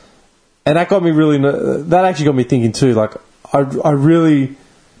week. And that got me that actually got me thinking too. Like, I really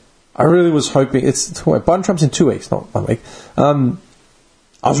was hoping, Biden, Trump's in 2 weeks, not 1 week.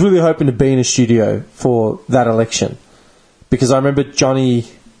 I was really hoping to be in a studio for that election. Because I remember Johnny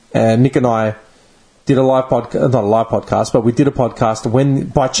and Nick and I did a live podcast, not a live podcast, but we did a podcast when,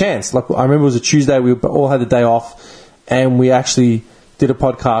 by chance, like I remember it was a Tuesday, we all had the day off, and we actually did a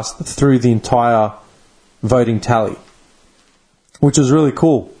podcast through the entire voting tally, which was really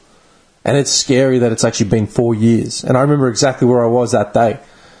cool. And it's scary that it's actually been 4 years. And I remember exactly where I was that day,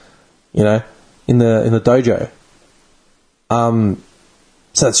 in the dojo.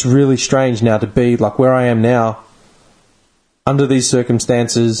 So it's really strange now to be like where I am now, under these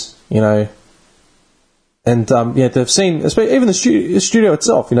circumstances, and they've seen, even the studio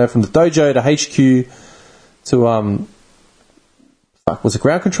itself, from the dojo to HQ to was it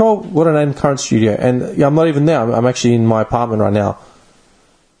ground control? What a name, current studio. And I'm not even there. I'm actually in my apartment right now.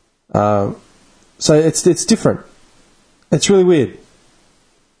 So it's different. It's really weird.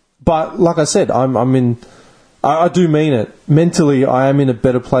 But like I said, I do mean it. Mentally, I am in a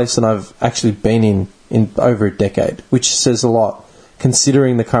better place than I've actually been in over a decade, which says a lot,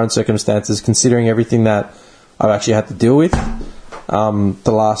 considering the current circumstances, considering everything that I've actually had to deal with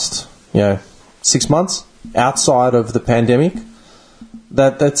the last 6 months outside of the pandemic.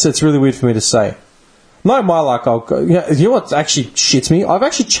 It's really weird for me to say. Not my luck. You know what actually shits me? I've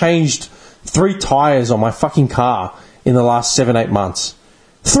actually changed 3 tires on my fucking car in the last 7-8 months.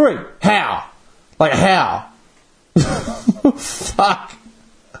 3. How? Like how? Fuck.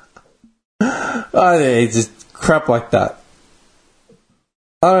 It's just crap like that.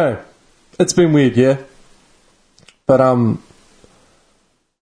 I don't know. It's been weird, yeah. But I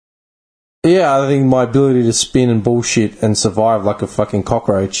think my ability to spin and bullshit and survive like a fucking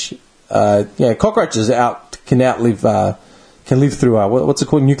cockroach. Cockroaches can live through what's it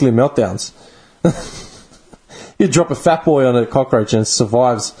called, nuclear meltdowns. You drop a fat boy on a cockroach and it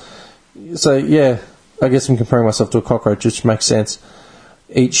survives. So yeah, I guess I'm comparing myself to a cockroach, which makes sense.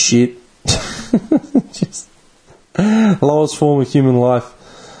 Eat shit. Just lowest form of human life.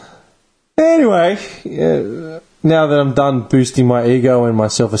 Anyway, now that I'm done boosting my ego and my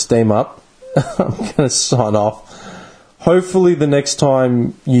self-esteem up, I'm going to sign off. Hopefully the next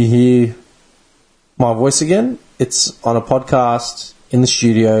time you hear my voice again, it's on a podcast in the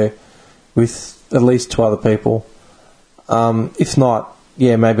studio with at least 2 other people. If not,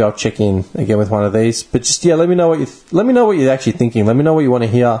 maybe I'll check in again with one of these. But just let me know what you're actually thinking. Let me know what you want to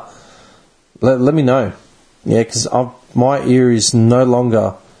hear. Let me know. Yeah, because my ear is no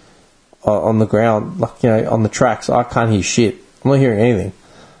longer on the ground, on the tracks. I can't hear shit. I'm not hearing anything.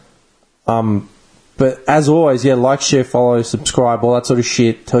 But as always, like, share, follow, subscribe, all that sort of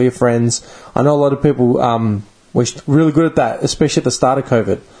shit. Tell your friends. I know a lot of people were really good at that, especially at the start of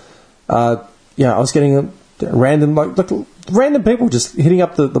COVID. I was getting random people just hitting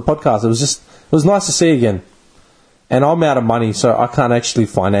up the podcast. It was nice to see again. And I'm out of money, so I can't actually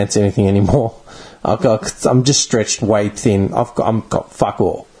finance anything anymore. I'm just stretched way thin. I've got fuck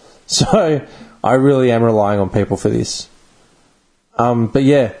all. So I really am relying on people for this. But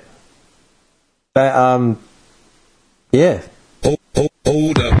yeah. Hold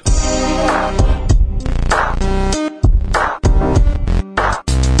up.